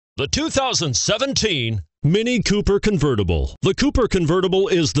The 2017 MINI Cooper Convertible. The Cooper Convertible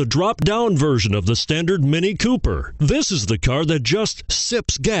is the drop-down version of the standard Mini Cooper. This is the car that just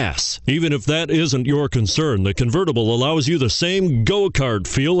sips gas. Even if that isn't your concern, the convertible allows you the same go-kart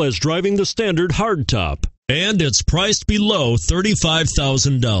feel as driving the standard hardtop. And it's priced below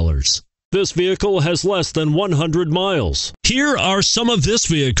 $35,000. This vehicle has less than 100 miles. Here are some of this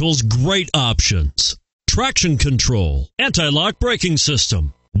vehicle's great options: traction control, anti-lock braking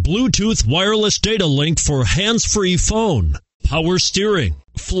system, Bluetooth wireless data link for hands-free phone, power steering,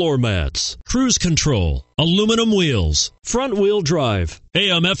 floor mats, cruise control, aluminum wheels, front-wheel drive,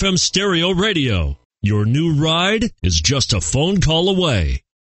 AM/FM stereo radio. Your new ride is just a phone call away.